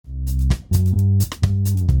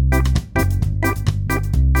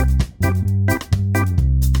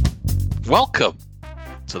Welcome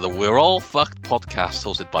to the We're All Fucked podcast,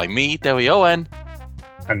 hosted by me, Dewi Owen.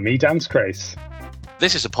 And me, Dan Scrace.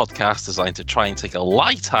 This is a podcast designed to try and take a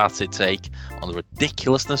light-hearted take on the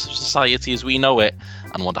ridiculousness of society as we know it,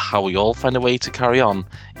 and wonder how we all find a way to carry on,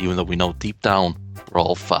 even though we know deep down we're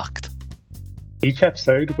all fucked. Each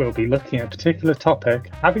episode we'll be looking at a particular topic,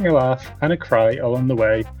 having a laugh and a cry along the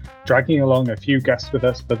way, dragging along a few guests with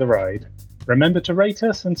us for the ride. Remember to rate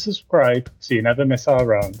us and subscribe so you never miss our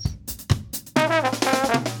rants.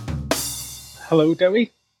 Hello,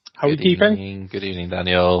 Dewi. How are you keeping? Good evening,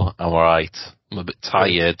 Daniel. I'm alright. I'm a bit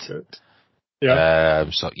tired. Good. Yeah.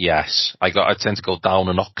 So yes, I tend to go down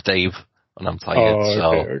an octave when I'm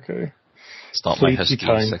tired. Okay. It's not my husky,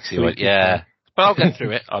 sexy way. Yeah. But I'll get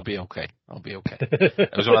through it. I'll be okay.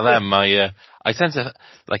 It was one of them. I tend to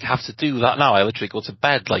have to do that now. I literally go to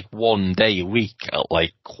bed one day a week at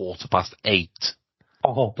 8:15.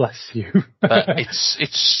 Oh, bless you. But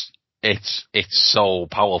it's so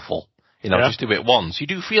powerful. Just do it once. You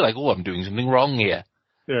do feel like, I'm doing something wrong here.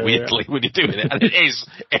 Weirdly, when you're doing it, and it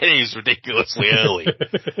is ridiculously early.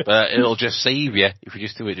 But it'll just save you if you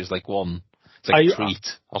just do it just one. It's like a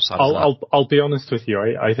treat. I'll be honest with you.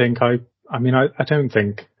 I don't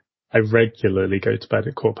think I regularly go to bed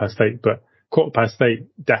at 8:15, but 8:15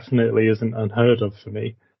 definitely isn't unheard of for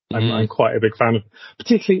me. I'm quite a big fan of,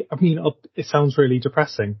 particularly, it sounds really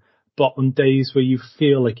depressing, but on days where you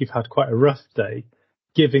feel like you've had quite a rough day,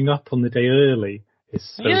 giving up on the day early is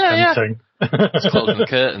so tempting. It's closing the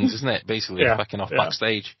curtains, isn't it? Basically, fucking off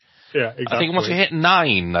backstage. Yeah, exactly. I think once you hit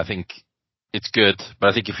 9, I think it's good. But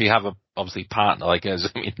I think if you have a partner like us,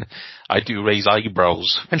 I do raise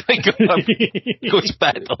eyebrows when I go to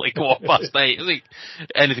bed at 8:15. I think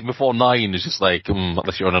anything before 9 is just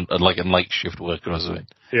unless you're on a night shift worker or something.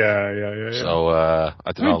 Yeah. So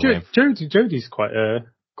I don't know. Jodie's quite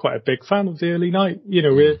a big fan of the early night.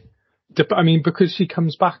 Because she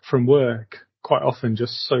comes back from work quite often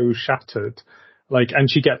just so shattered,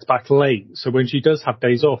 and she gets back late. So when she does have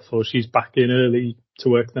days off or she's back in early to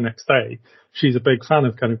work the next day, she's a big fan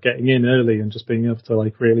of kind of getting in early and just being able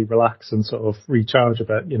to really relax and sort of recharge a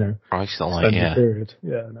bit, Christ almighty, yeah. Period.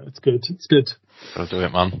 Yeah, no, it's good. Gotta do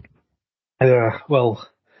it, man. Well,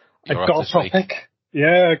 I've got a topic.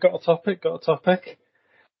 Yeah, I got a topic.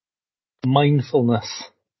 Mindfulness.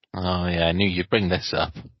 Oh yeah, I knew you'd bring this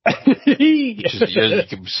up. You're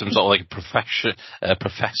some sort of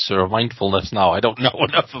professor of mindfulness now. I don't know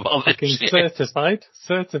enough about this shit.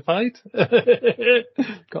 Certified.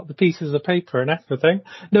 Got the pieces of paper and everything.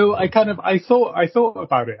 No, I thought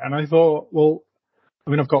about it, and I thought,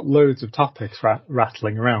 I've got loads of topics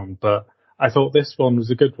rattling around, but I thought this one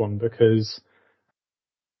was a good one because,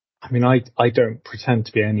 I don't pretend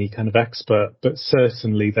to be any kind of expert, but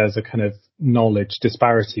certainly there's a kind of knowledge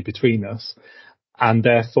disparity between us, and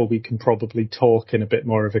therefore we can probably talk in a bit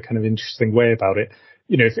more of a kind of interesting way about it.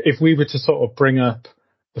 If we were to sort of bring up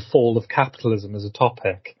the fall of capitalism as a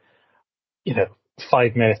topic,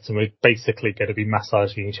 5 minutes and we're basically going to be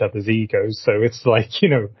massaging each other's egos. So it's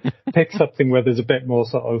pick something where there's a bit more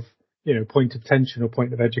sort of, point of tension or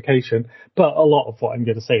point of education. But a lot of what I'm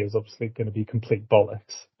going to say is obviously going to be complete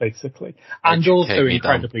bollocks, basically. And also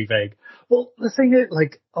incredibly vague. Well, the thing is,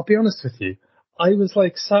 I'll be honest with you. I was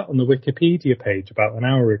sat on the Wikipedia page about an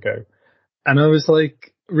hour ago, and I was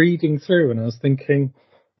reading through and I was thinking,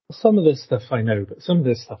 well, some of this stuff I know, but some of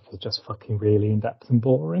this stuff was just fucking really in-depth and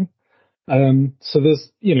boring. So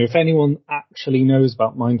there's, if anyone actually knows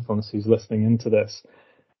about mindfulness who's listening into this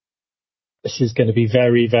is going to be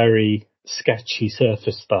very, very sketchy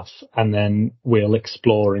surface stuff, and then we'll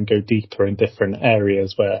explore and go deeper in different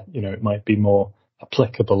areas where, it might be more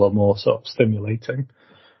applicable or more sort of stimulating.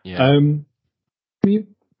 Yeah.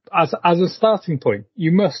 As a starting point,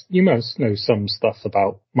 you must know some stuff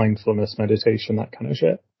about mindfulness, meditation, that kind of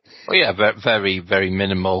shit. Well, yeah, very, very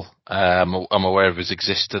minimal. I'm aware of its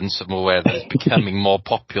existence. I'm aware that it's becoming more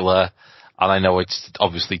popular, and I know it's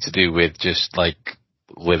obviously to do with just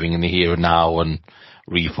living in the here and now and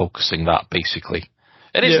refocusing that, basically.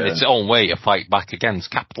 It is in its own way a fight back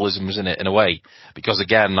against capitalism, isn't it, in a way? Because,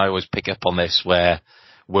 again, I always pick up on this where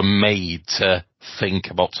we're made to think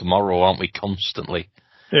about tomorrow, aren't we, constantly?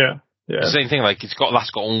 Yeah. The same thing,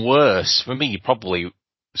 that's gotten worse for me, probably,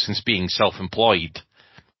 since being self-employed.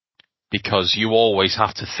 Because you always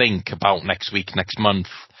have to think about next week, next month,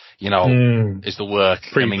 is the work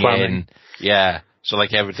coming in? Yeah. So,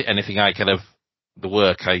 anything the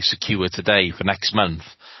work I secure today for next month,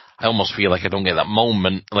 I almost feel like I don't get that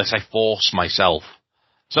moment unless I force myself.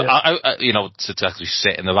 So I to actually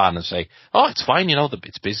sit in the van and say, oh, it's fine,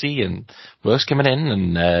 it's busy and work's coming in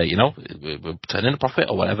and, we're turning a profit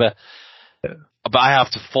or whatever. but I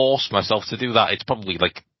have to force myself to do that. It's probably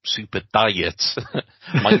like super diet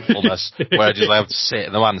mindfulness, where I have to sit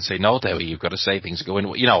in the man and say, no, Debbie, you've got to say things going,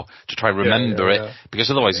 to try and remember it, because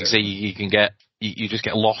otherwise you can get, you just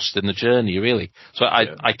get lost in the journey, really. So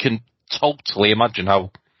I can totally imagine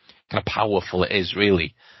how kind of powerful it is,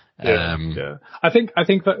 really. I think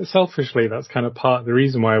that selfishly, that's kind of part of the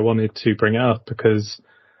reason why I wanted to bring it up, because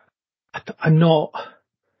I'm not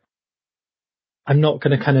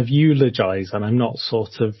going to kind of eulogize, and I'm not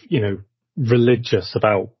sort of, religious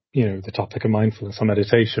about, the topic of mindfulness or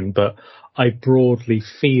meditation, but I broadly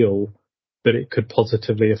feel that it could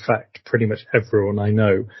positively affect pretty much everyone I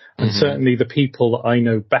know. And certainly the people that I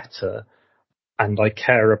know better and I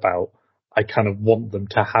care about, I kind of want them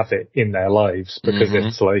to have it in their lives, because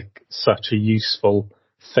it's like such a useful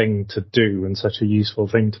thing to do and such a useful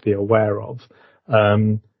thing to be aware of.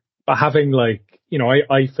 But having I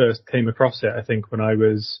first came across it, I think, when I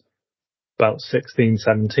was about 16,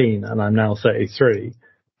 17, and I'm now 33,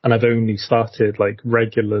 and I've only started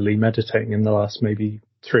regularly meditating in the last maybe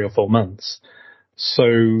 3 or 4 months. So,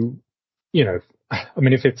 I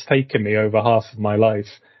mean, if it's taken me over half of my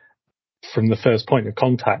life from the first point of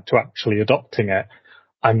contact to actually adopting it,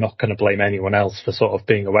 I'm not going to blame anyone else for sort of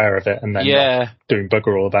being aware of it and then not doing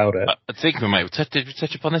bugger all about it. I think we might have did we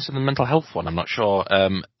touch upon this in the mental health one? I'm not sure.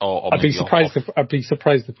 I'd be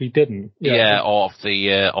surprised if we didn't. Or off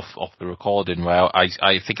the recording, where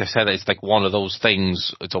I think I said that it's like one of those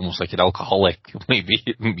things. It's almost like an alcoholic, maybe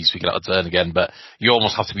speaking out of turn again, but you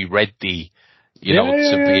almost have to be ready, to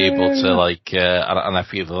be able to and I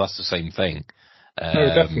feel that's the same thing.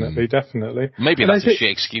 No, definitely. Maybe that's a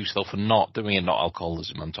shit excuse though for not doing it, not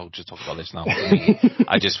alcoholism. I'm just talking about this now.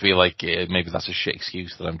 I just feel like maybe that's a shit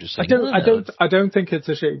excuse that I'm just saying. I don't think it's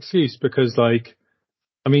a shit excuse, because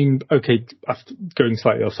I mean, okay, going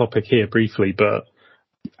slightly off topic here briefly, but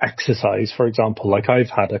exercise, for example, I've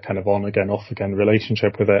had a kind of on again, off again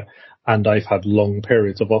relationship with it, and I've had long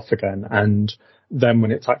periods of off again, and then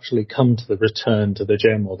when it's actually come to the return to the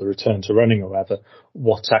gym or the return to running or whatever,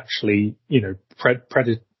 what's actually,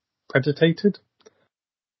 predated?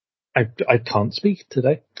 I can't speak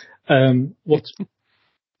today.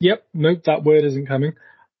 Yep, nope, that word isn't coming.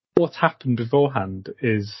 What's happened beforehand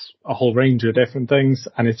is a whole range of different things,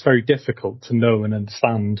 and it's very difficult to know and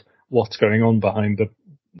understand what's going on behind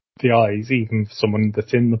the eyes, even for someone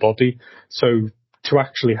that's in the body. So to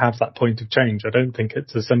actually have that point of change, I don't think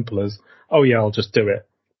it's as simple as, oh yeah, I'll just do it,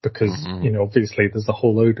 because obviously there's a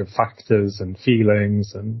whole load of factors and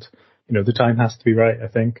feelings, and the time has to be right, I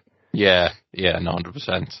think. No,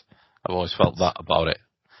 100%. I've always felt that about it.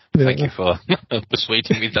 Thank you for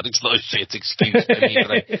persuading me that it's not a shit excuse for me,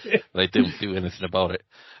 but I don't do anything about it.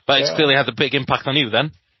 But it's clearly had a big impact on you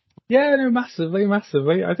then. Yeah, no, massively.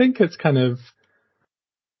 I think it's kind of,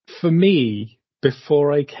 for me,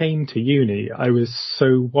 before I came to uni, I was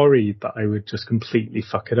so worried that I would just completely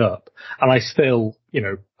fuck it up. And I still,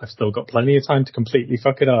 I've still got plenty of time to completely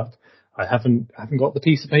fuck it up. I haven't got the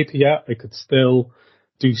piece of paper yet. I could still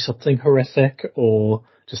do something horrific or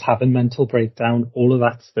just have a mental breakdown. All of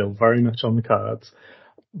that's still very much on the cards.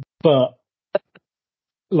 But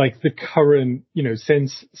the current,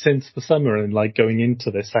 since the summer and going into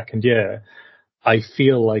this second year, I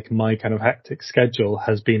feel like my kind of hectic schedule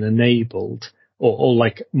has been enabled, or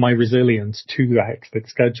my resilience to the hectic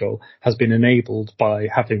schedule has been enabled by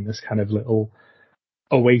having this kind of little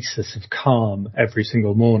oasis of calm every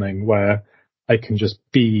single morning, where I can just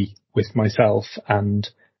be with myself, and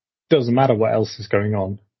doesn't matter what else is going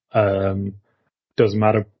on. Doesn't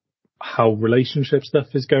matter how relationship stuff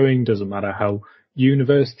is going, doesn't matter how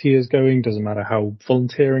university is going, doesn't matter how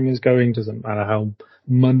volunteering is going, doesn't matter how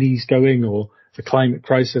money's going, or the climate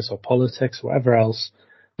crisis or politics, or whatever else.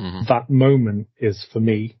 That moment is for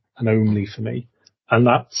me and only for me. And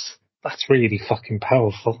that's really fucking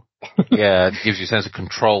powerful. Yeah, it gives you a sense of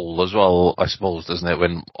control as well, I suppose, doesn't it?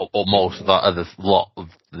 When or most of that lot of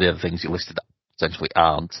the other things you listed essentially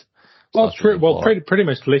aren't. So pretty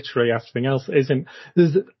much literally everything else isn't.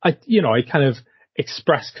 I kind of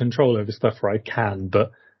express control over stuff where I can,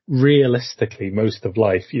 but realistically, most of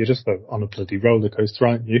life, you're just on a bloody roller coaster,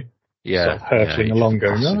 aren't you? Yeah, sort of hurtling along,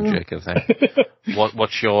 going,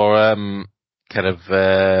 What's your kind of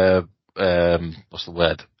what's the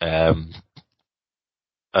word?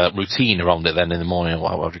 Routine around it then in the morning?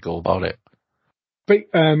 How do you go about it?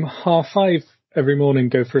 But 5:30 every morning,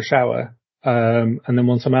 go for a shower, and then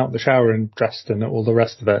once I'm out of the shower and dressed and all the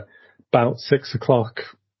rest of it, about 6 o'clock,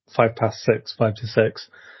 6:05, 5 to 6,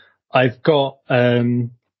 I've got gone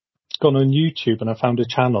on YouTube and I found a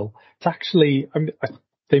channel. It's actually,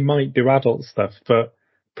 they might do adult stuff, but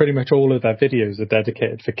pretty much all of their videos are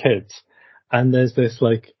dedicated for kids. And there's this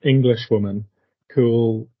like English woman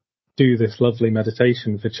who'll do this lovely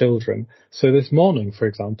meditation for children. So this morning, for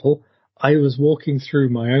example, I was walking through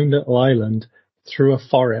my own little island through a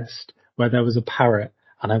forest where there was a parrot,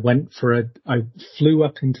 and I flew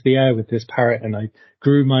up into the air with this parrot and I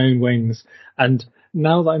grew my own wings. And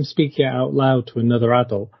now that I'm speaking it out loud to another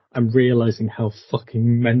adult, I'm realizing how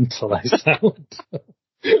fucking mental I sound.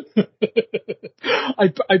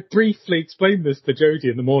 I briefly explained this to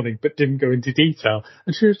Jodie in the morning, but didn't go into detail.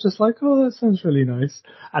 And she was just like, oh, that sounds really nice.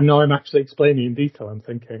 And now I'm actually explaining in detail. I'm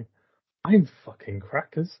thinking, I'm fucking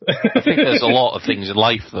crackers. I think there's a lot of things in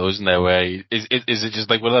life, though, isn't there? Where is it just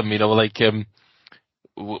like with them, you know, like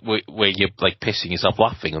where you're like pissing yourself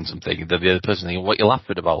laughing on something, and then the other person thinking, "What you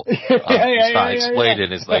laughing about?"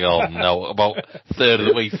 Explaining. It's like, oh no, about a third of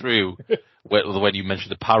the way through, when you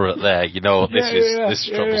mentioned the parrot there, you know, this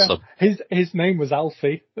is troublesome. His name was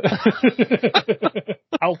Alfie.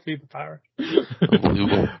 Alfie the parrot.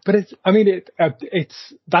 But it's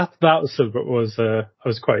that was I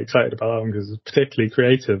was quite excited about that one because it's particularly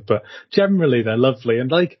creative, but generally they're lovely.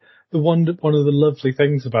 And like one of the lovely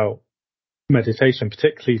things about meditation,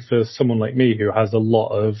 particularly for someone like me who has a lot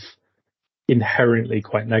of inherently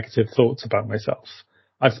quite negative thoughts about myself,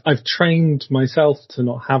 I've trained myself to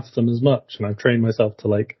not have them as much, and I've trained myself to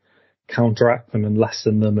like counteract them and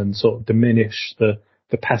lessen them and sort of diminish the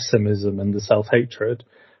pessimism and the self-hatred,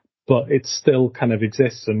 but it still kind of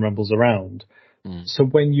exists and rumbles around. So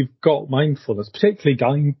when you've got mindfulness,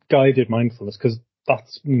 particularly guided mindfulness, because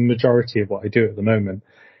that's the majority of what I do at the moment,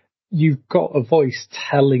 you've got a voice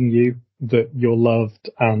telling you that you're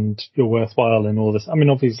loved and you're worthwhile and all this. I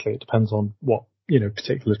mean, obviously it depends on what, you know,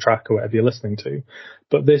 particular track or whatever you're listening to.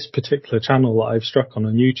 But this particular channel that I've struck on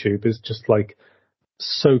YouTube is just like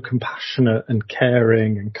so compassionate and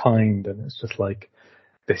caring and kind. And it's just like,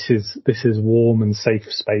 this is warm and safe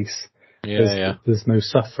space. There's no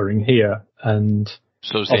suffering here. And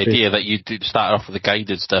so it's the idea that you start off with the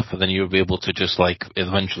guided stuff and then you'll be able to just like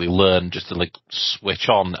eventually learn just to like switch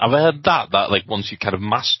on. I've heard that like once you kind of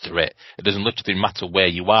master it, it doesn't literally matter where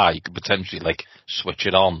you are, you could potentially like switch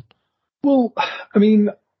it on. Well, I mean,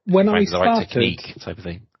 when I started, the right technique type of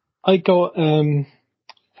thing. I got, I can't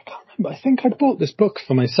remember, I think I bought this book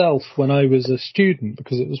for myself when I was a student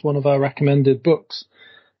because it was one of our recommended books.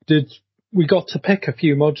 We got to pick a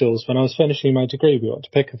few modules when I was finishing my degree. We got to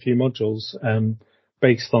pick a few modules,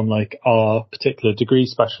 based on like our particular degree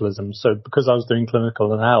specialism. So because I was doing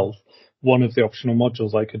clinical and health, one of the optional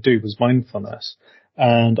modules I could do was mindfulness.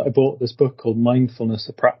 And I bought this book called Mindfulness,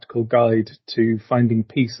 A Practical Guide to Finding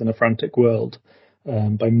Peace in a Frantic World,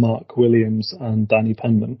 by Mark Williams and Danny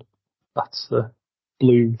Penman. That's the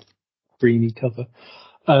blue, greeny cover.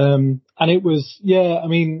 And it was, I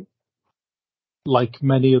mean, like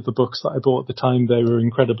many of the books that I bought at the time, they were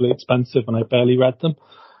incredibly expensive and I barely read them.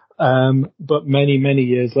 But many, many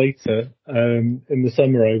years later, in the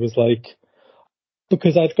summer, I was like,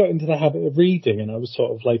 because I'd got into the habit of reading and I was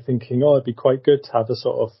sort of like thinking, it'd be quite good to have a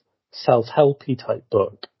sort of self-helpy type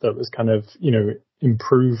book that was kind of, you know,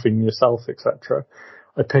 improving yourself, etc.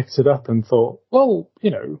 I picked it up and thought, well,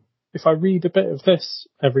 you know, if I read a bit of this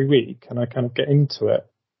every week and I kind of get into it,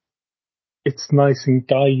 it's nice and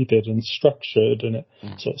guided and structured and it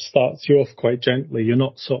sort of starts you off quite gently. You're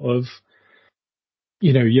not sort of,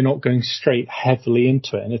 you know, you're not going straight heavily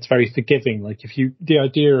into it, and it's very forgiving. Like the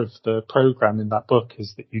idea of the program in that book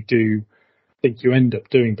is that you end up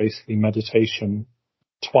doing basically meditation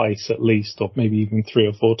twice at least, or maybe even 3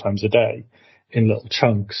 or 4 times a day in little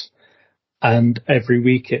chunks. And every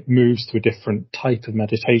week it moves to a different type of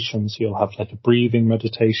meditation. So you'll have like a breathing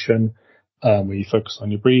meditation, where you focus on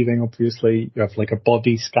your breathing, obviously. You have like a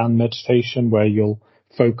body scan meditation where you'll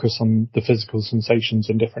focus on the physical sensations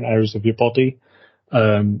in different areas of your body.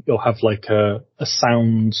 You'll have like a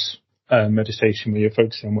sounds meditation where you're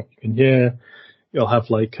focusing on what you can hear. You'll have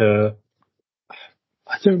like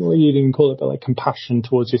I don't know what you'd even call it, but like compassion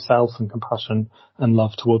towards yourself and compassion and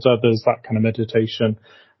love towards others, that kind of meditation.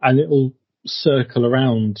 And it'll circle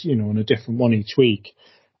around, you know, on a different one each week.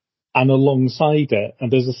 And alongside it, and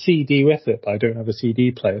there's a CD with it, but I don't have a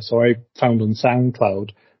CD player. So I found on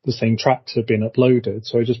SoundCloud the same tracks have been uploaded.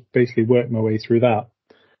 So I just basically worked my way through that.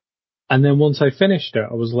 And then once I finished it,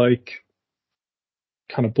 I was like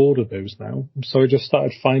kind of bored of those now. So I just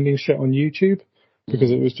started finding shit on YouTube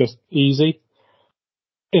because it was just easy.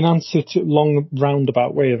 In answer to long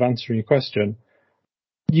roundabout way of answering your question,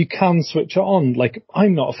 you can switch it on. Like I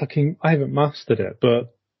haven't mastered it,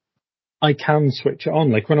 but I can switch it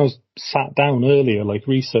on. Like when I was sat down earlier, like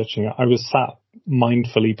researching it, I was sat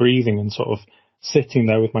mindfully breathing and sort of sitting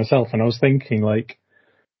there with myself. And I was thinking like,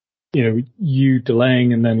 you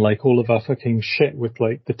delaying and then like all of our fucking shit with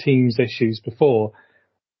like the team's issues before,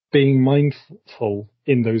 being mindful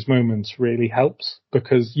in those moments really helps,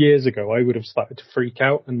 because years ago I would have started to freak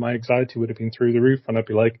out and my anxiety would have been through the roof and I'd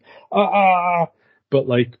be like, but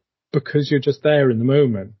like, because you're just there in the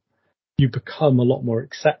moment, you become a lot more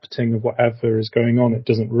accepting of whatever is going on. It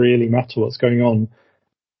doesn't really matter what's going on.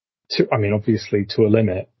 Obviously to a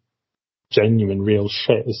limit, genuine real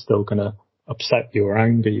shit is still going to upset you or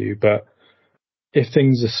anger you, but if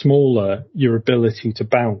things are smaller, your ability to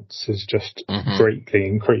bounce is just greatly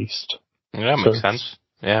increased. Yeah, makes sense.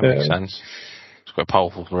 Yeah, makes sense. It's quite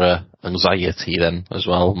powerful for anxiety then as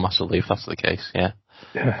well, massively, if that's the case. Yeah.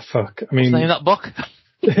 Yeah, fuck. What's the name of that book?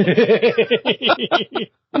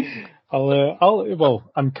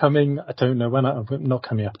 I'm coming. I don't know when. I'm not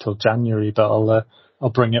coming up till January, but I'll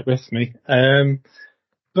bring it with me.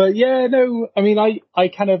 But yeah, no. I mean, I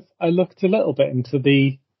looked a little bit into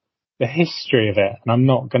the history of it, and I'm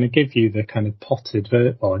not going to give you the kind of potted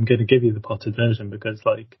version. Well, I'm going to give you the potted version because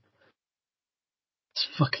like it's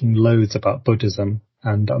fucking loads about Buddhism,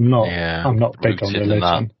 and I'm not big on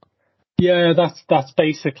religion. Yeah, that's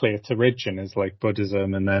basically its origin is like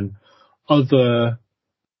Buddhism, and then other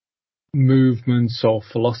movements or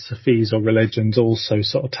philosophies or religions also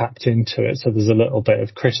sort of tapped into it. So there's a little bit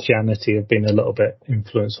of Christianity have been a little bit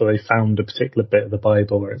influenced, or they found a particular bit of the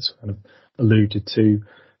Bible where it's kind of alluded to.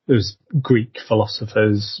 There's Greek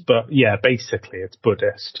philosophers, but yeah, basically it's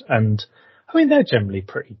Buddhist. And I mean, they're generally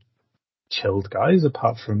pretty chilled guys,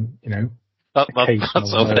 apart from, that's what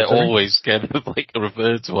they're always kind of like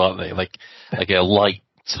referred to, aren't they? Like a light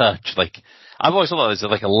touch. Like I've always thought there's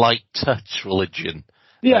like a light touch religion.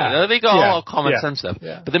 Yeah, they got a lot of common sense stuff.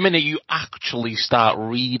 Yeah. But the minute you actually start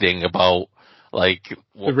reading about like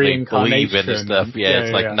what they believe in and stuff,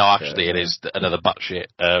 it is another batshit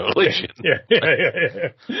religion.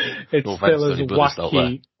 It's still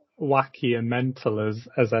as wacky and mental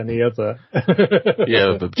as any other.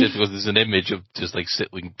 Yeah, but just because there's an image of just like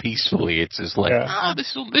sitting peacefully, it's just like,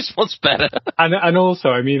 this one's better. And also,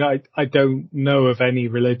 I mean, I don't know of any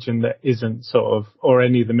religion that isn't sort of, or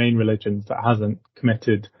any of the main religions that hasn't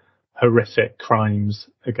committed horrific crimes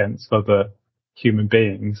against other human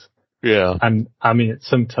beings. Yeah. And I mean, it's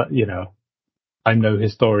sometimes, I'm no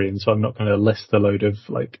historian, so I'm not going to list a load of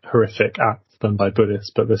like horrific acts done by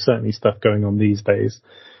Buddhists, but there's certainly stuff going on these days,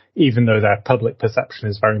 even though their public perception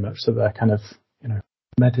is very much that they're kind of,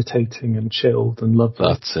 meditating and chilled and lovely.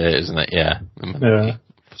 That's it, isn't it? Yeah.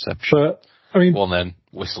 Perception. But, I mean, well then,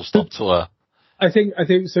 whistle stop tour. I think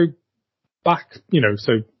so back,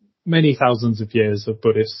 so many thousands of years of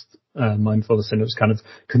Buddhist mindfulness, and it was kind of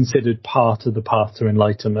considered part of the path to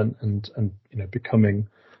enlightenment and becoming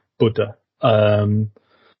Buddha.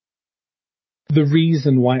 The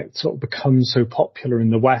reason why it sort of becomes so popular in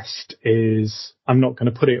the West is, I'm not going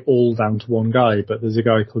to put it all down to one guy, but there's a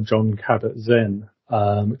guy called John Kabat-Zinn,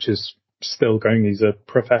 which is still going. He's a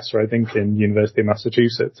professor, I think, in University of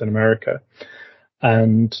Massachusetts in America.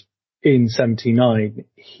 And in 1979,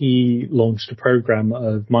 he launched a program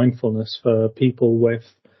of mindfulness for people with,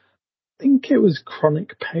 I think it was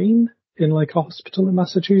chronic pain in like a hospital in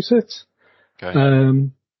Massachusetts. Okay.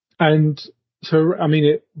 And so, I mean,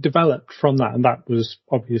 it developed from that, and that was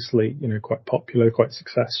obviously, quite popular, quite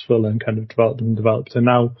successful, and kind of developed. And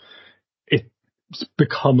now it's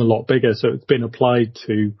become a lot bigger. So it's been applied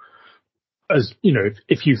to, as,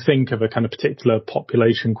 if you think of a kind of particular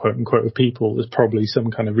population, quote unquote, of people, there's probably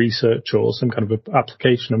some kind of research or some kind of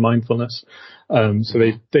application of mindfulness. So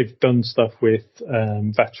they've done stuff with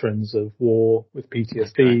veterans of war with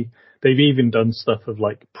PTSD. Okay. They've even done stuff of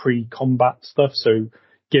like pre-combat stuff. So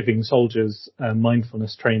giving soldiers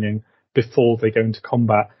mindfulness training before they go into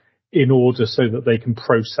combat in order so that they can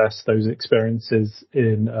process those experiences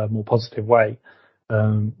in a more positive way.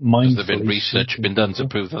 Has there been research been done to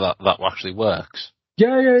prove that actually works?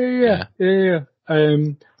 Yeah. I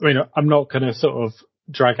mean, I'm not going to sort of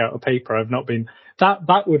drag out a paper. I've not been...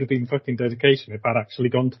 That would have been fucking dedication if I'd actually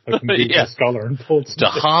gone to fucking Google Scholar and pulled to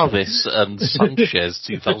Harvis and Sanchez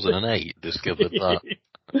 2008 discovered that.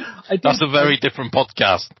 That's a very different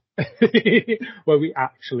podcast. Where we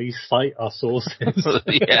actually cite our sources.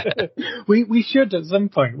 Yeah. We should at some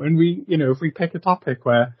point when we, if we pick a topic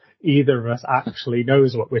where either of us actually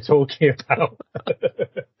knows what we're talking about.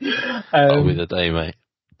 That'll be the day, mate.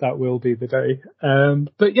 That will be the day.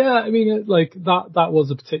 But yeah, I mean, like that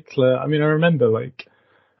was a particular, I mean, I remember like,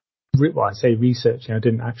 I say research, I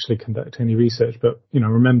didn't actually conduct any research, but, I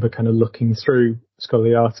remember kind of looking through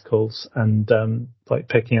scholarly articles and, like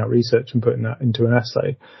picking out research and putting that into an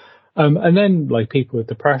essay. And then like people with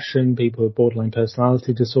depression, people with borderline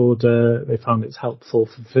personality disorder, they found it's helpful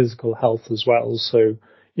for physical health as well. So,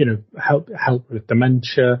 help with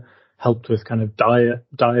dementia, helped with kind of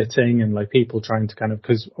dieting and like people trying to kind of,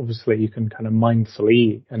 because obviously you can kind of mindfully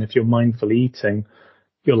eat. And if you're mindful eating,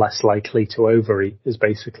 you're less likely to overeat is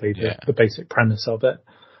basically the basic premise of it.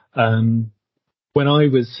 When I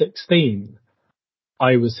was 16,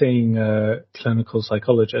 I was seeing a clinical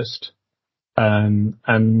psychologist,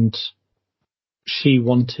 and she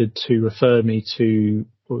wanted to refer me to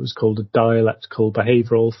what was called a dialectical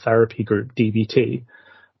behavioral therapy group, DBT.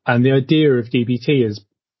 And the idea of DBT is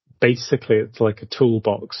basically it's like a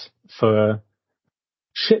toolbox for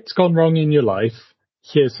shit's gone wrong in your life.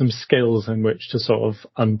 Here's some skills in which to sort of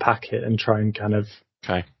unpack it and try and kind of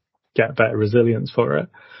get better resilience for it.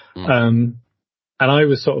 And I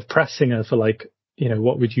was sort of pressing her for like,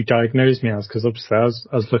 what would you diagnose me as? Because obviously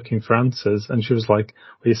I was looking for answers, and she was like,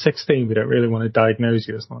 well, you're 16. We don't really want to diagnose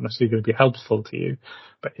you. It's not necessarily going to be helpful to you.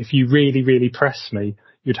 But if you really, really press me,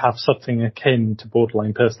 you'd have something akin to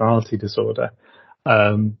borderline personality disorder.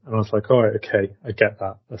 And I was like, all right, okay, I get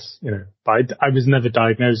that. That's, but I was never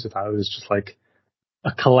diagnosed with that. It was just like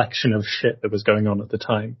a collection of shit that was going on at the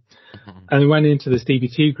time. And I went into this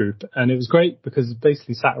DBT group, and it was great because it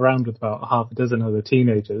basically sat around with about half a dozen other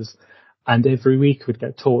teenagers, and every week we'd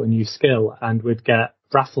get taught a new skill, and we'd get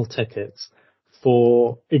raffle tickets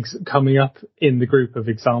for coming up in the group of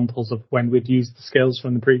examples of when we'd used the skills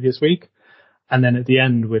from the previous week. And then at the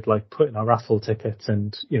end, we'd like put in our raffle tickets,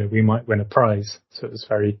 and, we might win a prize. So it was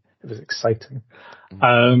exciting.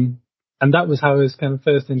 And that was how I was kind of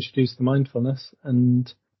first introduced to mindfulness.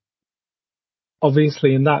 And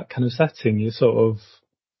obviously in that kind of setting, it's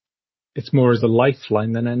more as a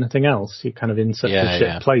lifeline than anything else. You're kind of in such a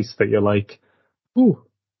shit place that you're like, ooh,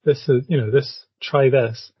 this is, try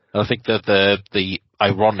this. I think that the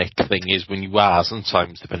ironic thing is when you are,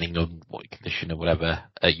 sometimes depending on what condition or whatever,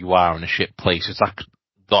 you are in a shit place,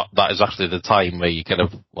 that is actually the time where you kind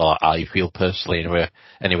of, well, I feel personally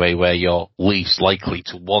anyway, where you're least likely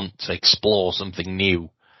to want to explore something new.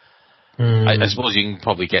 I suppose you can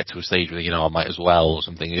probably get to a stage where, I might as well or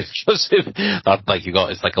something. It's just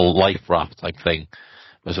it's like a life raft type thing.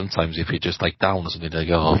 But sometimes if you're just like down or something,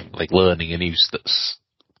 like learning a new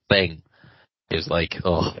thing is like, such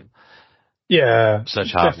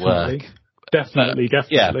hard work. Definitely.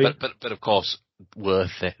 Yeah, but of course,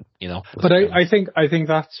 worth it, But I think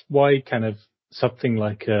that's why kind of something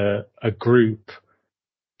like a group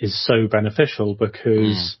is so beneficial,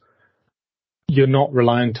 because you're not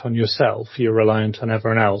reliant on yourself, you're reliant on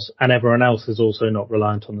everyone else, and everyone else is also not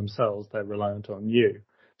reliant on themselves, they're reliant on you.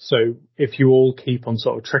 So if you all keep on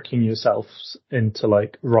sort of tricking yourselves into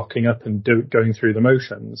like rocking up and going through the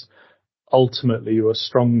motions, ultimately you are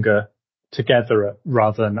stronger together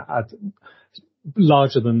rather than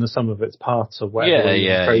larger than the sum of its parts or whatever.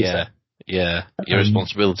 Yeah. Your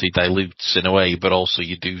responsibility dilutes in a way, but also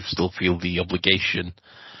you do still feel the obligation.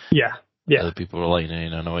 Yeah. Other people are relying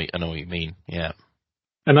on. I know what you mean. Yeah.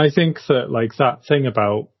 And I think that like that thing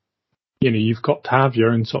about, you've got to have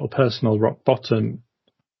your own sort of personal rock bottom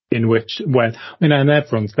and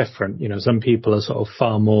everyone's different. Some people are sort of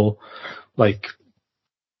far more like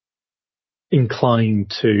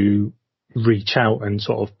inclined to reach out and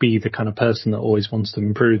sort of be the kind of person that always wants to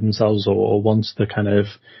improve themselves or wants to kind of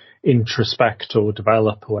introspect or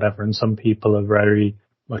develop or whatever. And some people are very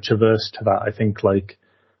much averse to that. I think like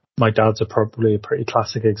my dad's probably a pretty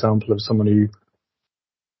classic example of someone who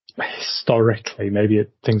historically, maybe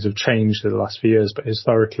things have changed in the last few years, but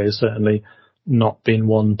historically has certainly not been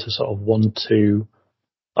one to sort of want to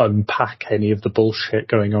unpack any of the bullshit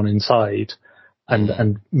going on inside.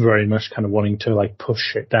 And very much kind of wanting to like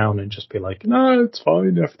push it down and just be like, no, it's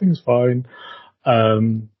fine, everything's fine.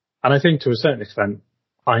 And I think to a certain extent,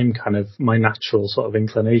 I'm kind of, my natural sort of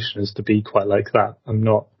inclination is to be quite like that. I'm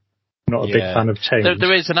not a big fan of change.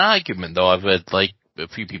 There is an argument though, I've heard like a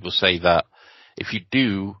few people say that if you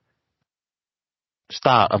do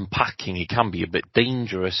start unpacking, it can be a bit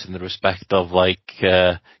dangerous in the respect of like,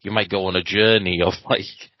 you might go on a journey of like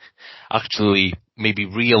actually maybe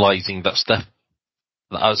realizing that stuff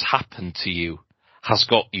that has happened to you has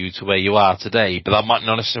got you to where you are today, but that might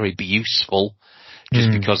not necessarily be useful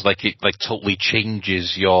just because like it like totally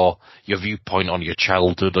changes your viewpoint on your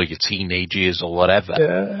childhood or your teenage years or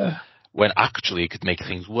whatever, when actually it could make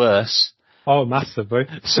things worse. Oh, massively.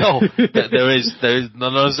 So there is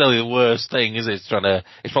not necessarily the worst thing, is it?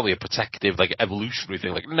 It's probably a protective, like evolutionary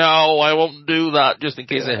thing, like, no, I won't do that just in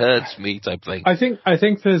case it hurts me type thing. I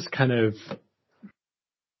think there's kind of,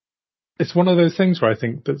 it's one of those things where I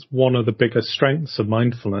think that's one of the biggest strengths of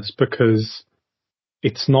mindfulness, because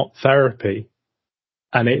it's not therapy,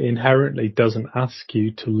 and it inherently doesn't ask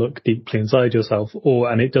you to look deeply inside yourself,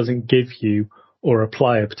 and it doesn't give you or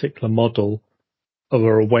apply a particular model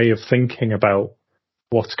or a way of thinking about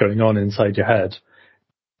what's going on inside your head.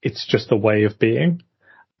 It's just a way of being.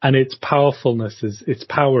 And its powerfulness its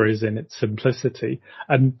power is in its simplicity.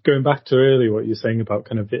 And going back to earlier what you're saying about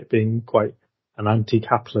kind of it being quite an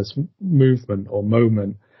anti-capitalist movement or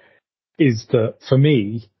moment, is that for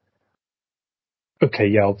me, okay,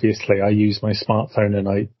 yeah, obviously I use my smartphone and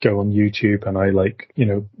I go on YouTube and I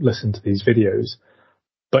listen to these videos.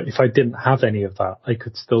 But if I didn't have any of that, I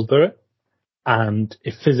could still do it. And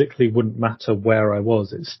it physically wouldn't matter where I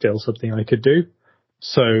was. It's still something I could do.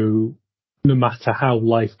 So no matter how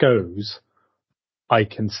life goes, I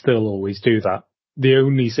can still always do that. The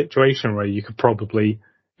only situation where you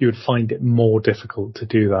would find it more difficult to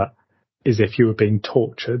do that is if you were being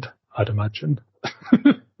tortured, I'd imagine.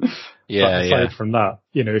 Yeah, but aside from that,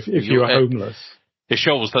 if you were homeless. It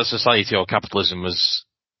shows that society or capitalism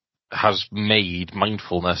has made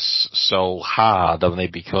mindfulness so hard, haven't they,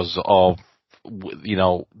 because of,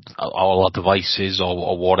 all our devices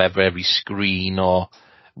or whatever, every screen or,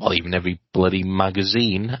 well, even every bloody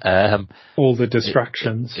magazine. All the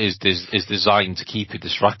distractions. Is designed to keep you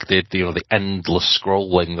distracted. The endless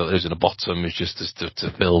scrolling that there's in the bottom is just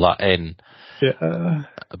to fill that in. Yeah.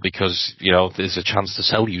 Because, there's a chance to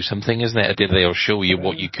sell you something, isn't it? They'll show you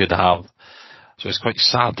what you could have. So it's quite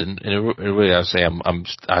sad, and really, I say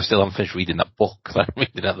I still haven't finished reading that book that I'm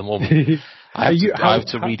reading at the moment. I have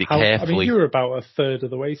to read it carefully. I mean, you're about a third of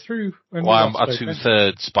the way through. Well, I'm at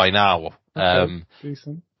 2/3 by now. Okay,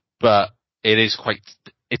 decent. But it's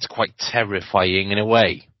quite terrifying in a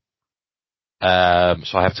way. So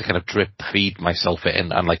I have to kind of drip feed myself it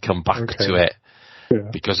and come back to it,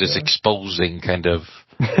 because it's exposing kind of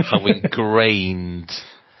how ingrained.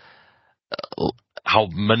 How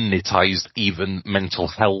monetized even mental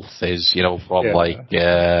health is, from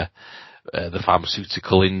the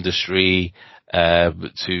pharmaceutical industry,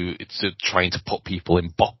 to trying to put people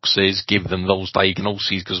in boxes, give them those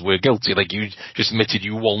diagnoses because we're guilty. Like you just admitted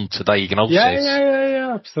you want a diagnosis.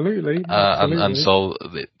 Yeah, absolutely. And so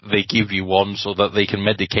they give you one so that they can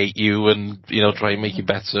medicate you and, try and make you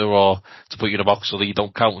better, or to put you in a box so that you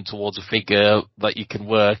don't count towards a figure that you can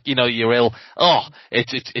work. You're ill. Oh,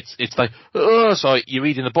 it's like, so you're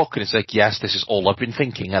reading the book and it's like, yes, this is all I've been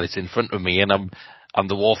thinking and it's in front of me, and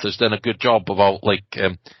the author's done a good job about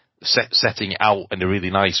setting it out in a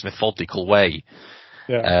really nice methodical way.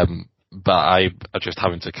 Yeah. But I'm just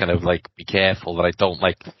having to kind of be careful that I don't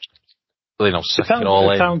suck it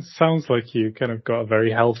all in. Sounds like you kind of got a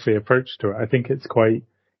very healthy approach to it. I think it's quite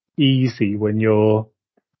easy when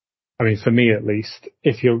for me at least,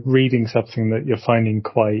 if you're reading something that you're finding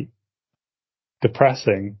quite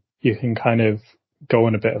depressing, you can kind of go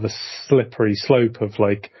on a bit of a slippery slope of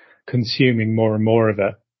consuming more and more of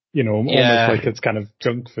it. Almost like it's kind of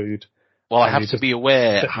junk food. Well, I have to be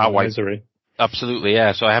aware how misery. Absolutely,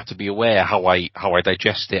 yeah. So I have to be aware how I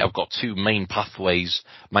digest it. I've got two main pathways.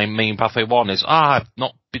 My main pathway one is, I've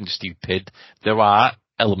not been stupid. There are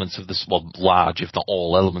elements of this, large, if not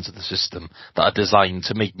all elements of the system that are designed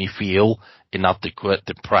to make me feel inadequate,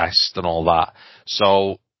 depressed and all that.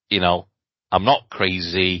 So, I'm not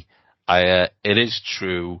crazy. It is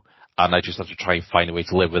true. And I just have to try and find a way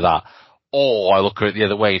to live with that. Or I look at it the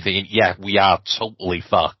other way thinking, yeah, we are totally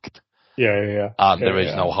fucked. Yeah. And there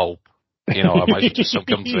is no hope. I might just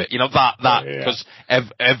succumb to it. Because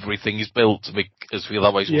everything is built to make us feel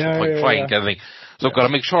that way. So what's the point trying anything? So I've got to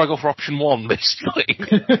make sure I go for option one, basically.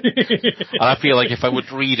 And I feel like if I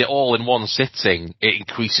would read it all in one sitting, it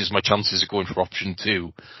increases my chances of going for option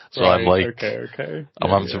two. So I'm okay. I'm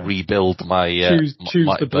having to rebuild my choose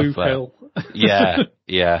the blue pill. Yeah.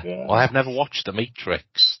 Well, I've never watched The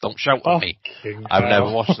Matrix. Don't shout at me. I've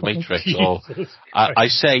never watched The Matrix. I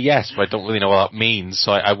say yes, but I don't really know what that means.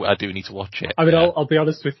 So I do need to watch it. I mean, I'll be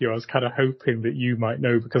honest with you. I was kind of hoping that you might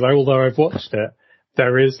know, because although I've watched it,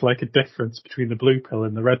 there is a difference between the blue pill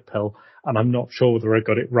and the red pill, and I'm not sure whether I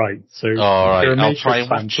got it right. So, all right, I'll try and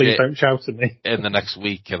watch it. Please don't shout at me in the next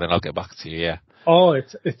week, and then I'll get back to you. Yeah. Oh,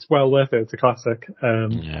 it's well worth it. It's a classic.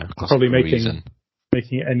 Classic probably making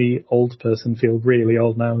any old person feel really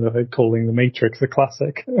old now that they're calling The Matrix a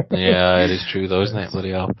classic. Yeah, it is true though, isn't it?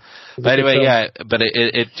 Bloody hell. But anyway, but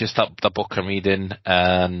it just that book I'm reading,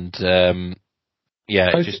 and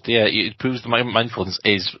it proves that mindfulness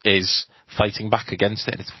is fighting back against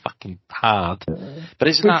it, and it's fucking hard. But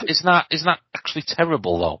isn't that actually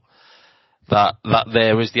terrible though? That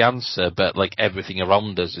there is the answer, but everything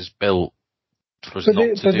around us is built for us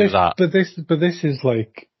not to do that. But this is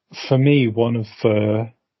for me one of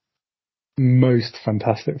the most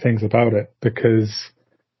fantastic things about it, because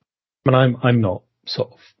I'm not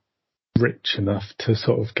sort of rich enough to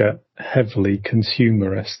sort of get heavily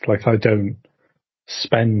consumerist. Like, I don't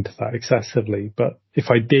spend that excessively, but if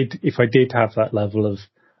I did have that level of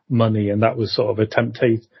money and that was sort of a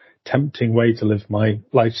tempting way to live my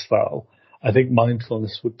lifestyle, I think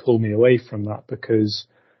mindfulness would pull me away from that, because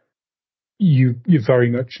you're very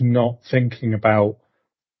much not thinking about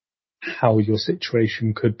how your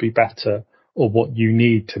situation could be better or what you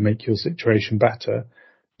need to make your situation better.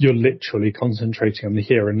 You're literally concentrating on the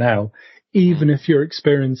here and now. Even if you're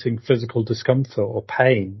experiencing physical discomfort or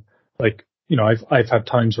pain, like, you know, I've had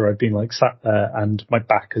times where I've been like sat there and my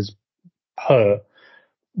back has hurt,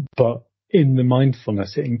 but in the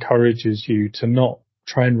mindfulness, it encourages you to not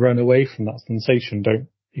try and run away from that sensation. Don't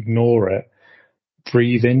ignore it.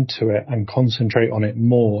 Breathe into it and concentrate on it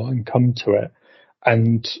more and come to it.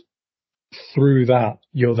 And through that,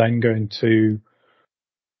 you're then going to,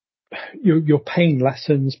 your pain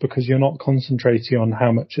lessens, because you're not concentrating on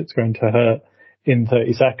how much it's going to hurt in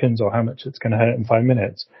 30 seconds or how much it's going to hurt in 5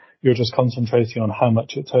 minutes. You're just concentrating on how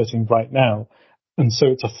much it's hurting right now. And so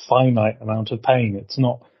it's a finite amount of pain. It's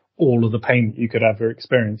not all of the pain that you could ever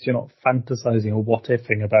experience. You're not fantasizing or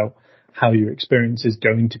what-ifing about how your experience is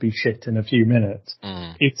going to be shit in a few minutes.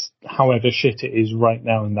 It's however shit it is right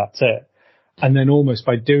now, and that's it. And then almost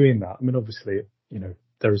by doing that, I mean, obviously, you know,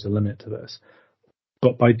 there is a limit to this,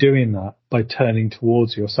 but by doing that, by turning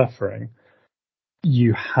towards your suffering,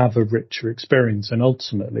 you have a richer experience. And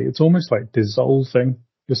ultimately, it's almost like dissolving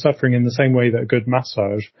your suffering in the same way that a good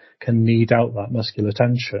massage can knead out that muscular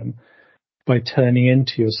tension. By turning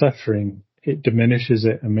into your suffering, it diminishes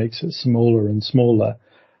it and makes it smaller and smaller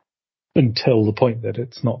until the point that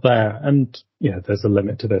it's not there. And, you know, there's a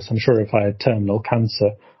limit to this. I'm sure if I had terminal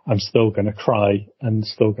cancer, I'm still going to cry and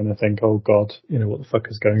still going to think, oh God, you know, what the fuck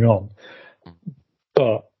is going on?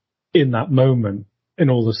 But in that moment, in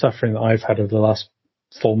all the suffering that I've had over the last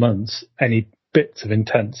 4 months, any bits of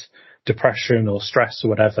intense depression or stress or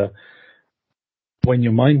whatever, when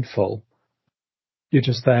you're mindful, you're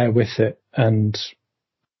just there with it, and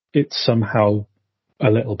it's somehow a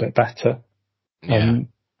little bit better.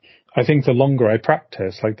 I think the longer I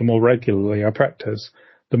practice, like the more regularly I practice,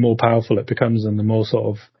 the more powerful it becomes, and the more sort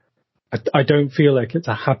of, I don't feel like it's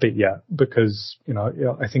a habit yet, because, you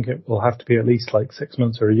know, I think it will have to be at least like 6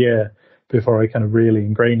 months or a year before I kind of really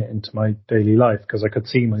ingrain it into my daily life, because I could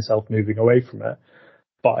see myself moving away from it.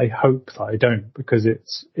 But I hope that I don't, because it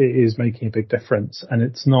is making a big difference. And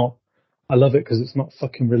it's not, I love it because it's not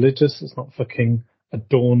fucking religious. It's not fucking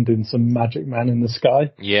adorned in some magic man in the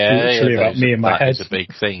sky. Yeah, it's literally about me and my head. That is a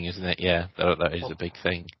big thing, isn't it? Yeah, that is a big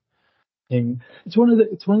thing. It's one of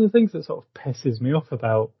the things that sort of pisses me off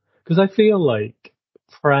about, because I feel like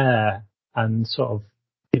prayer and sort of,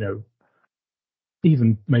 you know,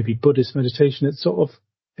 even maybe Buddhist meditation, it's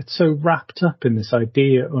so wrapped up in this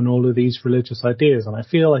idea and all of these religious ideas. And I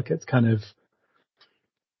feel like it's kind of,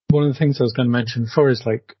 one of the things I was going to mention before is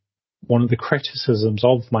like one of the criticisms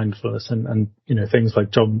of mindfulness and you know, things like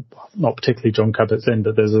not particularly John Kabat-Zinn,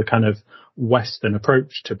 but there's a kind of Western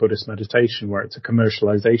approach to Buddhist meditation where it's a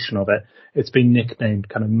commercialization of it. It's been nicknamed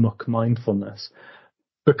kind of muck mindfulness,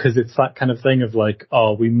 because it's that kind of thing of like,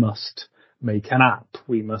 oh, we must make an app.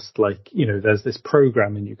 We must, like, you know, there's this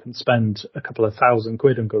program and you can spend a couple of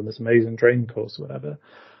 £1,000 and go on this amazing training course or whatever.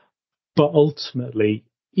 But ultimately,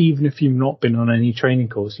 even if you've not been on any training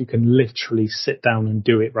course, you can literally sit down and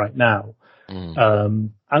do it right now.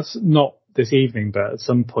 As not this evening, but at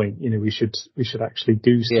some point, you know, we should actually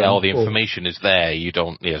do stuff. Yeah, all the information is there. You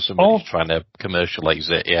don't, somebody's trying to commercialize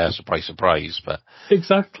it. Yeah, surprise, but.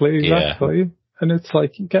 Exactly. Yeah. And it's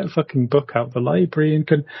like, you get a fucking book out of the library and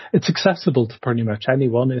it's accessible to pretty much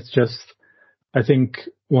anyone. It's just, I think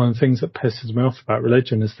one of the things that pisses me off about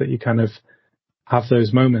religion is that you kind of have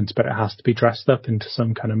those moments, but it has to be dressed up into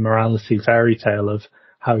some kind of morality fairy tale of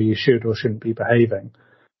how you should or shouldn't be behaving.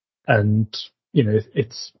 And, you know,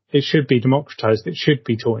 it should be democratized. It should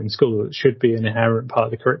be taught in school. It should be an inherent part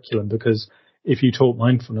of the curriculum, because if you taught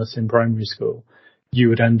mindfulness in primary school, you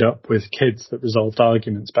would end up with kids that resolved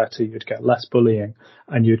arguments better, you'd get less bullying,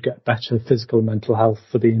 and you'd get better physical and mental health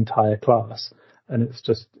for the entire class. And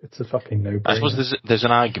it's a fucking no-brainer. I suppose there's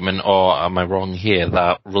an argument, or am I wrong here,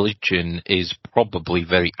 that religion is probably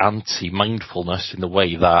very anti-mindfulness in the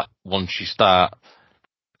way that once you start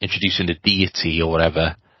introducing a deity or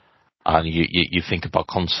whatever, and you think about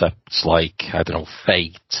concepts like, I don't know,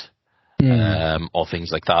 fate, or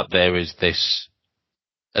things like that, there is this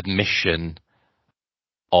admission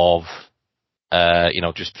of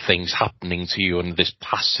just things happening to you and this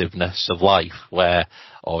passiveness of life where,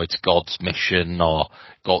 it's God's mission or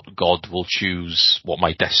God will choose what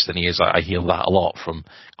my destiny is. I hear that a lot from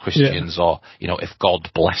Christians or, if God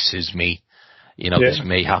blesses me, this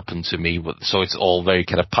may happen to me. But so it's all very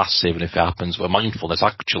kind of passive. And if it happens, where mindfulness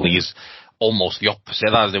actually is almost the opposite.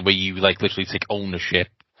 That's where you literally take ownership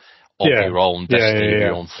of your own destiny, of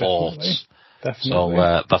your own thoughts. Definitely.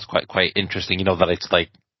 So that's quite interesting. That it's like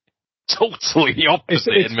totally the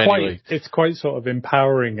opposite in many ways. It's quite sort of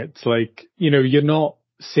empowering. It's like, you're not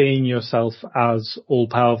seeing yourself as all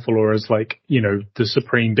powerful or as like, the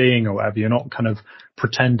supreme being or whatever. You're not kind of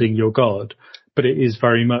pretending you're God, but it is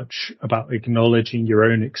very much about acknowledging your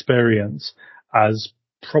own experience as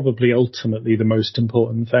probably ultimately the most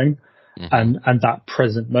important thing. Mm-hmm. And that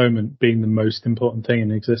present moment being the most important thing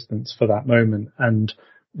in existence for that moment, and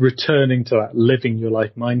returning to that, living your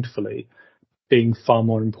life mindfully, being far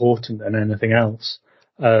more important than anything else.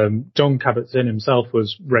 John Kabat-Zinn himself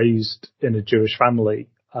was raised in a Jewish family,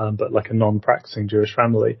 but like a non-practicing Jewish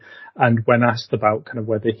family. And when asked about kind of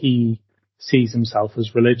whether he sees himself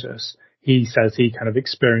as religious, he says he kind of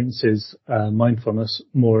experiences mindfulness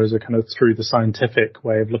more as a kind of through the scientific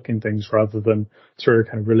way of looking at things rather than through a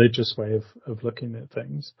kind of religious way of looking at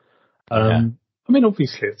things. I mean,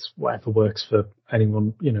 obviously, it's whatever works for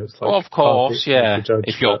anyone. It's like, of course,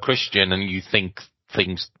 if you're a Christian and you think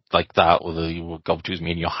things like that, whether God choose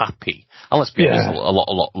me and you're happy, and let's be honest, a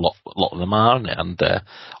lot of them aren't, and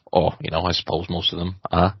I suppose most of them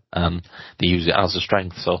are, and they use it as a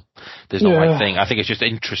strength. So there's no right thing. I think it's just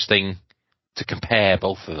interesting to compare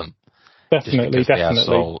both of them. Definitely. They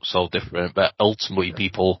are so different, but ultimately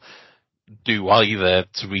people do either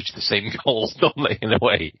to reach the same goals, don't they? In a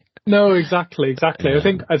way. No, exactly. Yeah.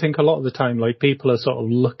 I think a lot of the time, like, people are sort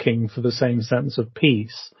of looking for the same sense of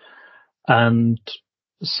peace, and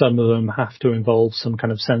some of them have to involve some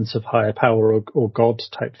kind of sense of higher power or God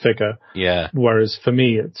type figure. Yeah. Whereas for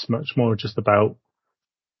me, it's much more just about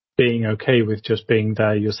being okay with just being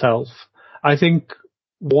there yourself. I think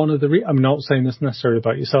I'm not saying this necessarily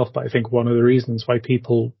about yourself, but I think one of the reasons why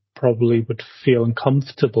people probably would feel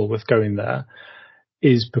uncomfortable with going there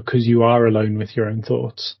is because you are alone with your own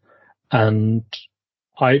thoughts. And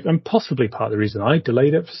I'm possibly part of the reason I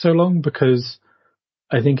delayed it for so long, because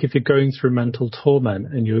I think if you're going through mental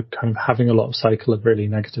torment and you're kind of having a lot of cycle of really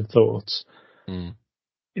negative thoughts,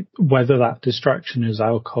 whether that distraction is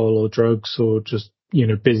alcohol or drugs or just,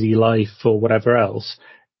 busy life or whatever else,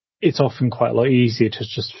 it's often quite a lot easier to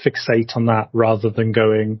just fixate on that rather than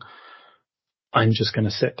going, I'm just going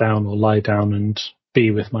to sit down or lie down and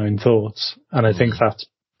be with my own thoughts. And I think that's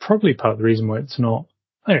probably part of the reason why it's not,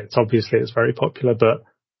 it's very popular, but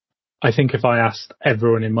I think if I asked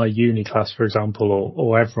everyone in my uni class, for example,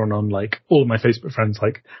 or everyone on like all of my Facebook friends,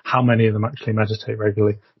 like how many of them actually meditate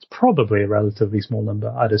regularly, it's probably a relatively small number,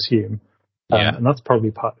 I'd assume. And that's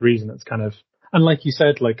probably part of the reason it's kind of, and like you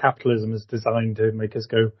said, like capitalism is designed to make us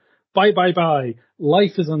go, bye, bye, bye.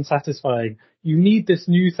 Life is unsatisfying. You need this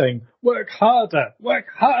new thing. Work harder,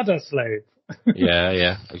 slave.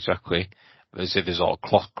 Yeah, exactly. There's all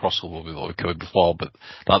crossover with what we covered before, but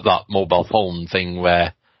that mobile phone thing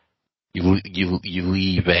where you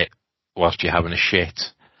leave it whilst you're having a shit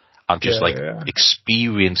and just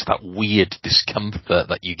experience that weird discomfort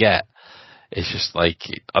that you get. It's just like,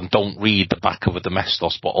 and don't read the back of a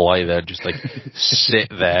Domestos bottle either, just like sit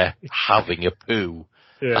there having a poo.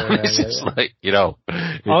 It's just like,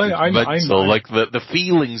 it's mental. Like the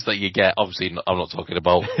feelings that you get, obviously I'm not talking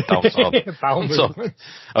about outside. I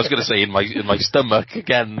was going to say in my stomach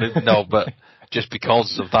again, no, but just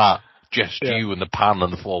because of that, just you and the pan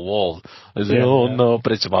and the four walls. No,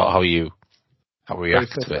 but it's about how you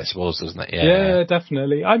react to it, I suppose, doesn't it? Yeah,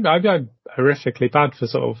 definitely. I'm horrifically bad for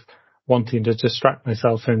sort of wanting to distract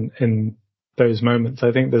myself in those moments.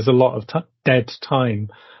 I think there's a lot of dead time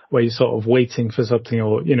where you're sort of waiting for something,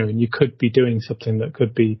 or, and you could be doing something that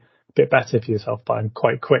could be a bit better for yourself, but I'm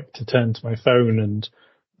quite quick to turn to my phone and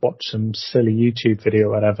watch some silly YouTube video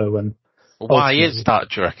or whatever. Why is that,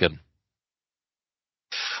 do you reckon?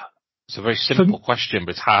 It's a very simple question,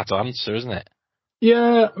 but it's hard to answer, isn't it?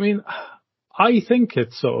 Yeah, I mean, I think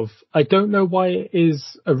it's sort of, I don't know why it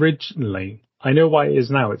is originally. I know why it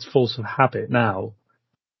is now. It's force of habit now.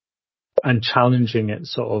 And challenging it,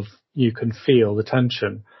 sort of, you can feel the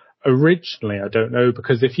tension. Originally, I don't know,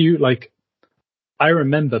 because if you, like, I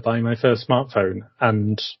remember buying my first smartphone,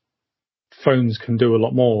 and phones can do a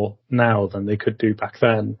lot more now than they could do back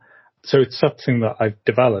then. So it's something that I've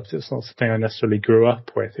developed. It's not something I necessarily grew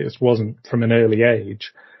up with. It wasn't from an early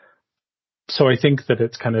age. So I think that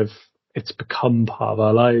it's become part of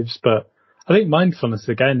our lives, but I think mindfulness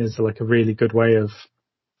again is like a really good way of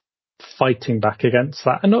fighting back against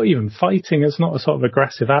that, and not even fighting. It's not a sort of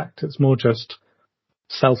aggressive act. It's more just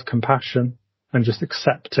self-compassion and just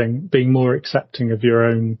being more accepting of your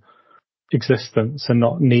own existence and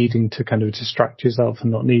not needing to kind of distract yourself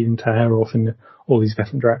and not needing to hair off in all these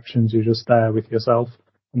different directions. You're just there with yourself,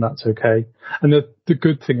 and that's okay. And the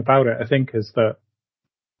good thing about it, I think, is that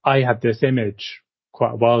I had this image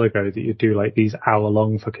quite a while ago that you do like these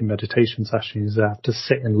hour-long fucking meditation sessions that have to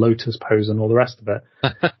sit in lotus pose and all the rest of it.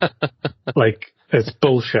 Like, it's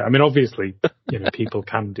bullshit. I mean, obviously, people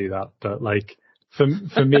can do that, but like, for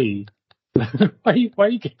me, why are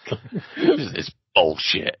you giggling? It's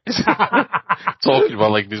bullshit. Talking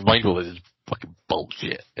about like this mindfulness is fucking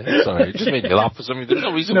bullshit. Sorry, it just made me laugh for some reason. There's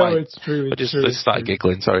no reason why. No, it's true. I just started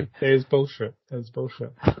giggling. Sorry. It is bullshit. It's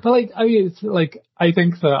bullshit. But like, it's like, I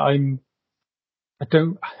think that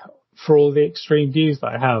for all the extreme views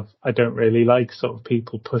that I have, I don't really like sort of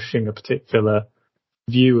people pushing a particular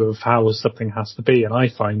view of how something has to be. And I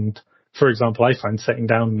find sitting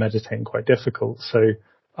down and meditating quite difficult. So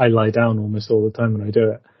I lie down almost all the time when I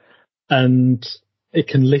do it. And it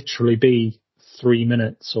can literally be 3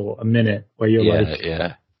 minutes or a minute where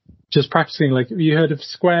you're just practicing. Like, have you heard of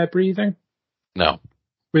square breathing? No.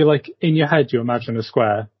 Where like in your head, you imagine a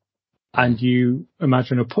square and you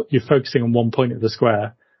imagine you're focusing on one point of the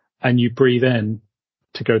square and you breathe in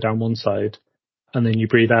to go down one side and then you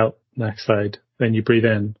breathe out next side. Then you breathe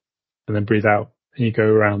in and then breathe out and you go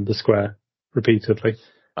around the square repeatedly.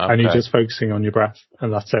 Okay. And you're just focusing on your breath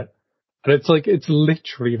and that's it. And it's like, it's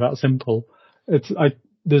literally that simple.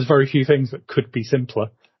 There's very few things that could be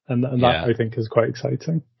simpler. And that I think is quite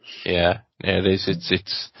exciting. Yeah, it is.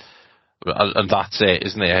 And that's it,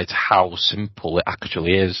 isn't it? It's how simple it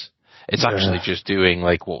actually is. It's actually just doing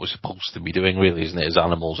like what we're supposed to be doing, really, isn't it? As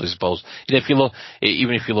animals, I suppose. If you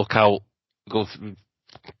look out, go through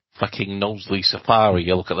fucking Knowsley Safari,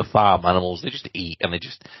 you look at the farm animals, they just eat and they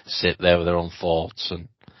just sit there with their own thoughts, and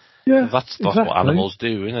that's exactly what animals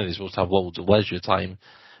do, isn't it? They're supposed to have loads of leisure time.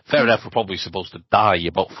 Fair enough, we're probably supposed to die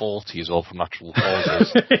about 40 as well from natural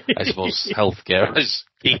causes. I suppose healthcare is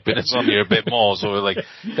keeping us on here a bit more, so we're like,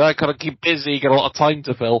 I gotta keep busy, get a lot of time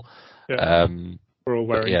to fill. Yeah. We're all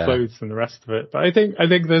wearing clothes and the rest of it. But I think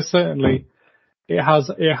there's certainly, it has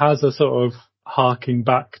a sort of harking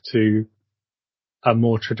back to a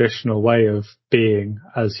more traditional way of being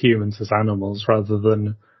as humans, as animals, rather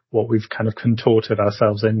than what we've kind of contorted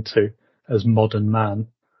ourselves into as modern man.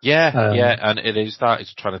 And it is that.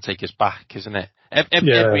 It's trying to take us back, isn't it?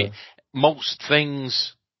 Most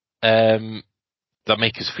things that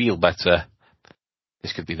make us feel better.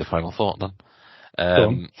 This could be the final thought then.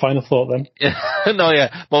 Final thought then.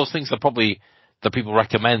 Most things that people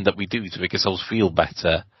recommend that we do to make ourselves feel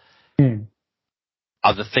better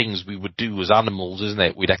are the things we would do as animals, isn't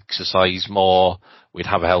it? We'd exercise more, we'd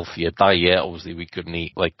have a healthier diet. Obviously, we couldn't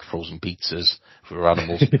eat like frozen pizzas if we were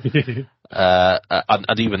animals.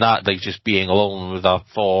 And even that, like just being alone with our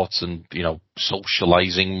thoughts and,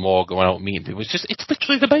 socializing more, going out and meeting people. It's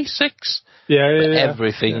literally the basics.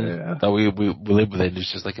 Everything that we live within is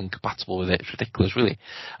just like incompatible with it. It's ridiculous, really.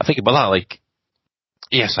 I think about that, like,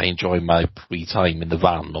 yes, I enjoy my free time in the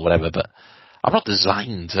van or whatever, but I'm not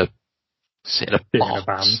designed to sit in a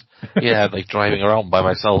box. Like driving around by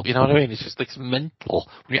myself. You know what I mean? It's just like it's mental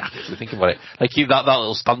when you actually think about it. Like that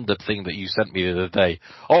little standard thing that you sent me the other day.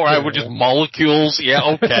 All right, we're just molecules.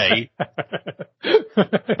 Yeah, okay.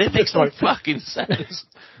 It makes no fucking sense.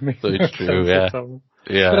 So it's true. Yeah.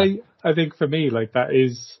 But I think for me, like that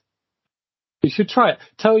is, you should try it.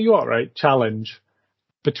 Tell you what, right? Challenge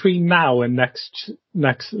between now and next.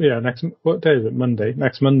 What day is it? Monday.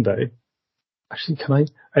 Next Monday. Actually,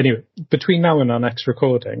 anyway, between now and our next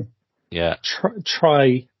recording,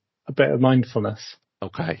 try a bit of mindfulness.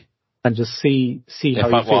 Okay. And just see how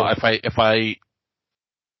you feel.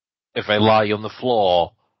 If I lie on the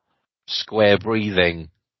floor, square breathing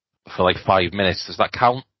for like 5 minutes, does that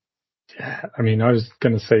count? Yeah, I mean, I was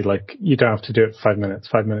going to say, like, you don't have to do it for 5 minutes.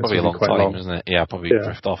 5 minutes probably a long quite time, long. Isn't it? Yeah, probably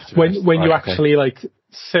drift off. When you actually like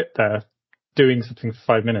sit there doing something for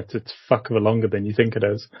 5 minutes, it's fuck of a longer than you think it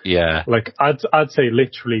is. Yeah. Like, I'd say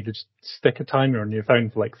literally just stick a timer on your phone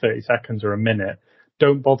for like 30 seconds or a minute.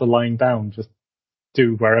 Don't bother lying down. Just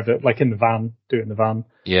do wherever, like in the van, do it in the van.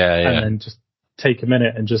 Yeah. And then just take a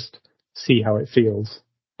minute and just see how it feels.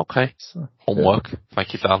 Okay. So, homework.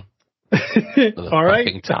 Thank you, Dan. All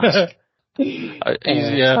right. Task. I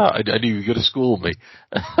knew you were going to school me.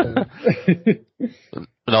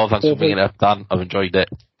 No, thanks for bringing it up, Dan. I've enjoyed it.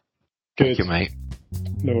 Good. Thank you, mate.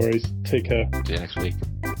 No worries. Take care. See you next week.